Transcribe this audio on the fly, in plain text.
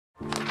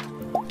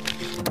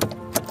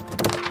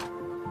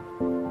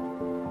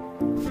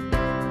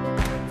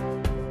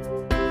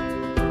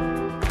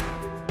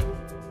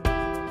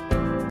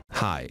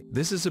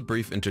this is a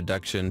brief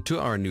introduction to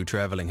our new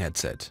traveling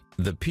headset.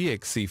 The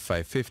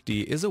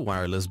PXC550 is a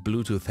wireless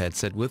Bluetooth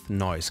headset with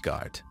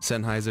NoiseGard,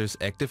 Sennheiser's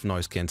active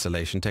noise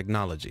cancellation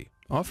technology,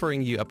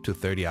 offering you up to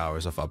 30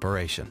 hours of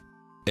operation.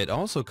 It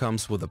also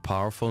comes with a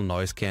powerful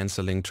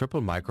noise-canceling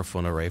triple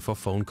microphone array for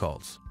phone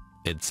calls.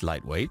 It's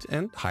lightweight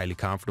and highly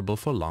comfortable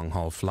for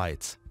long-haul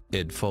flights.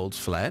 It folds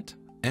flat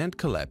and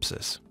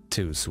collapses.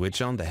 To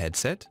switch on the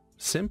headset,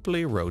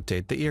 simply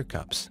rotate the ear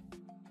cups.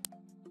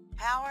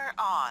 Power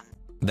on.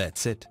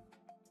 That's it.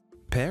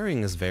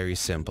 Pairing is very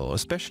simple,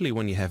 especially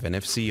when you have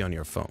NFC on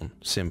your phone.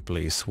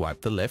 Simply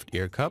swipe the left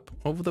ear cup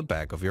over the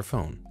back of your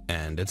phone,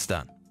 and it's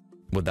done.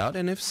 Without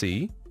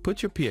NFC,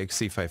 put your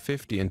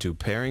PXC550 into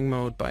pairing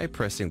mode by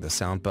pressing the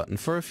sound button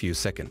for a few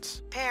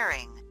seconds.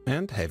 Pairing.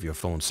 And have your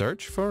phone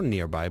search for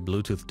nearby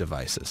Bluetooth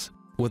devices.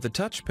 With the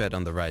touchpad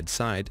on the right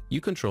side,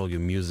 you control your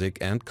music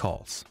and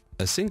calls.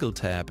 A single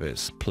tap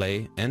is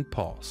play and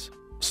pause.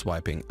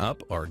 Swiping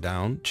up or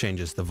down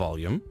changes the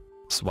volume.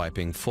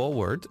 Swiping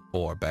forward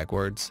or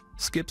backwards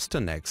skips to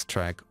next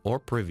track or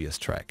previous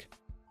track.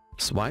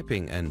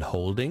 Swiping and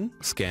holding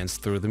scans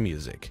through the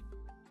music.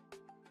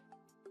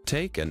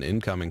 Take an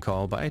incoming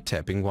call by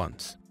tapping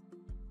once.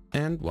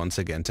 And once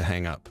again to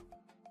hang up.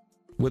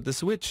 With the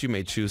switch you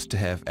may choose to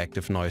have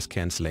active noise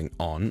cancelling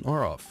on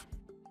or off.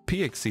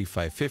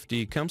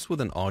 PXC550 comes with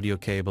an audio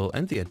cable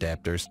and the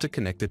adapters to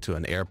connect it to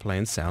an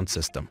airplane sound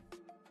system.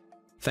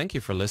 Thank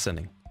you for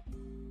listening.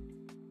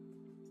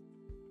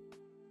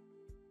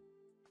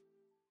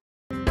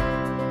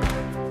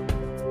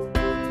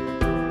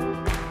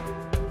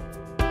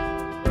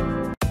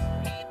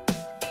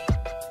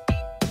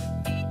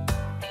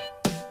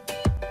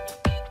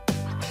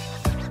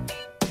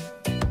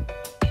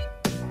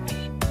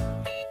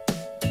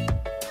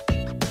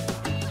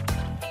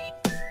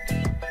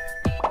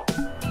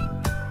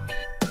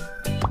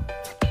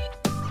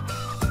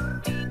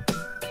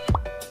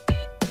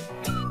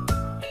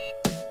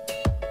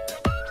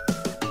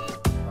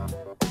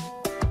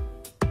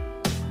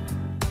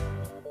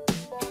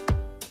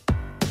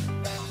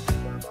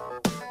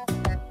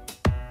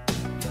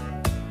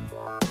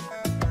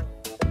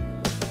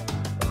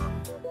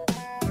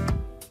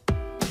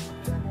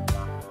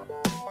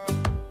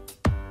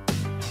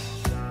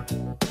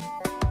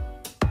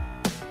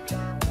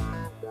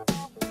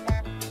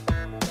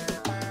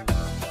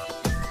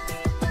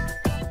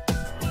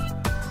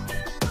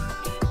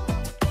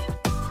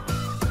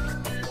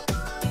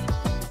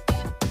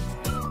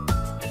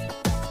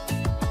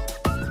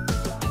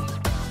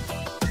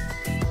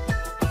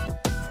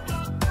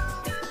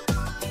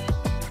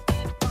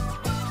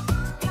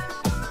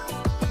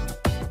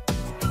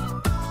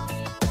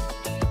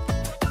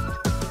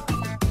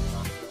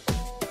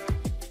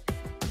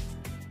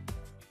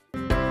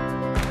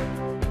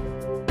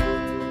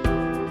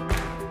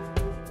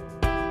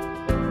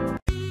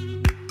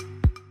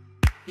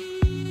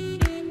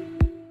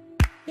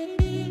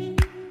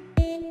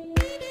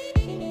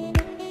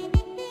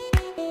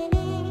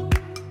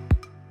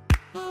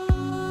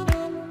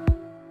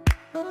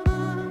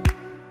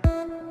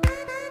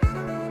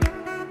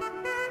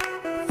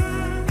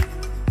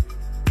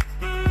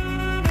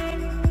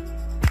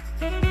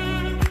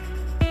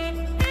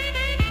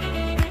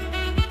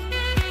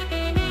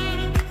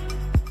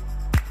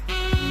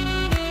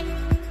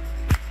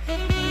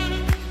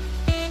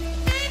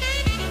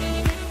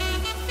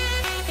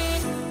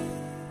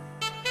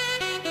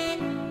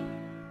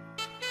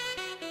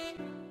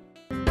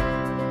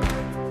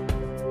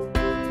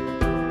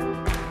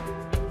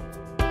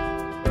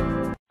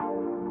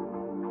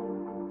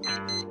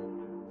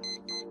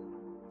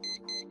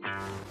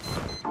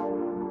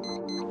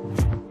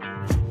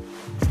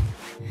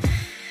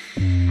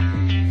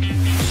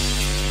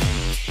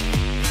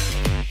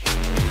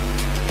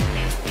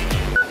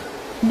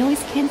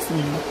 Noise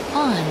cancelling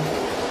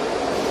on.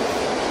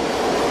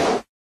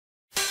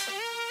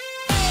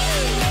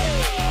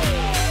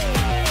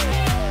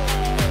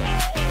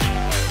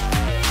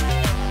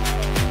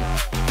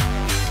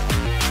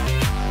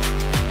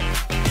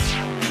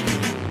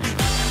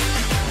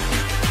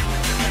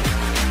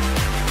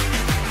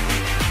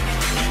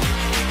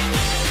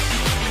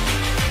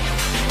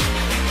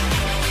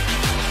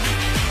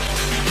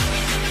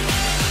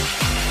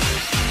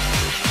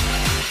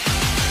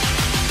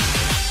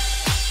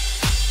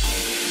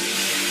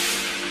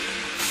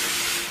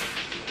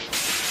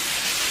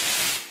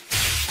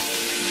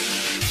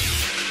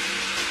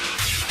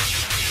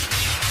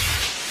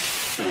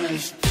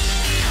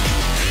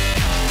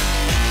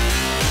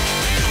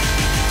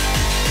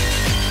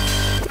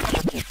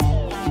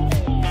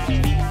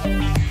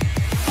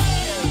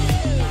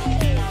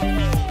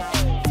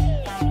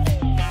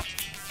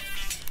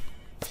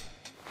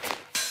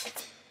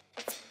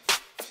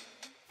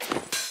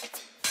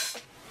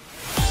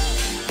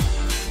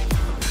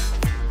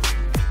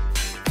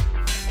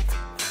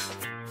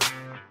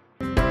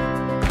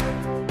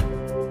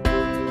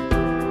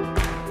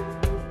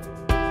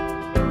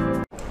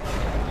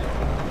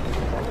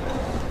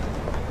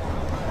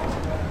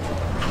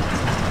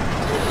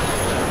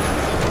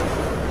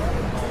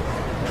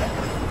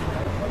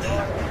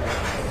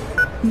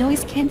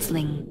 Noise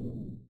cancelling.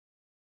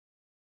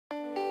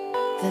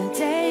 The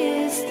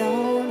day is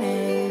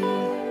dawning,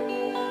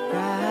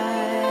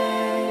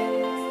 bright.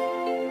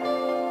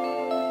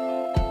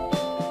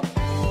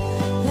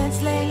 Let's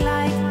lay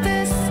like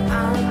this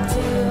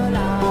until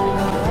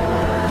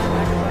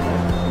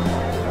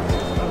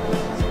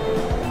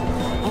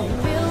on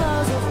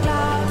pillows of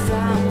clouds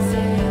I'm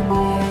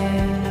simply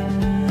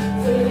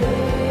free.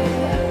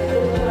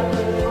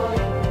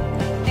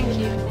 Thank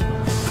you.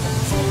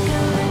 Take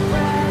a big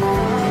breath,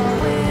 the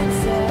wind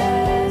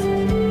says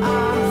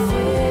I'm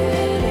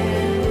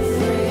feeling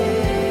free.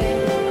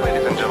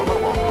 Ladies and gentlemen,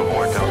 welcome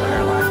aboard Delta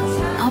Airlines.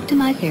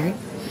 Optimizer,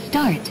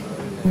 start.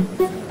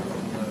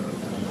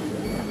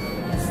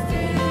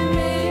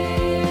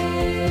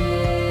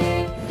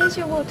 Here's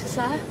your water,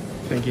 sir.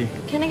 Thank you.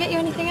 Can I get you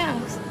anything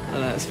else? Oh,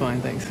 that's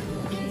fine, thanks.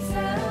 Kiss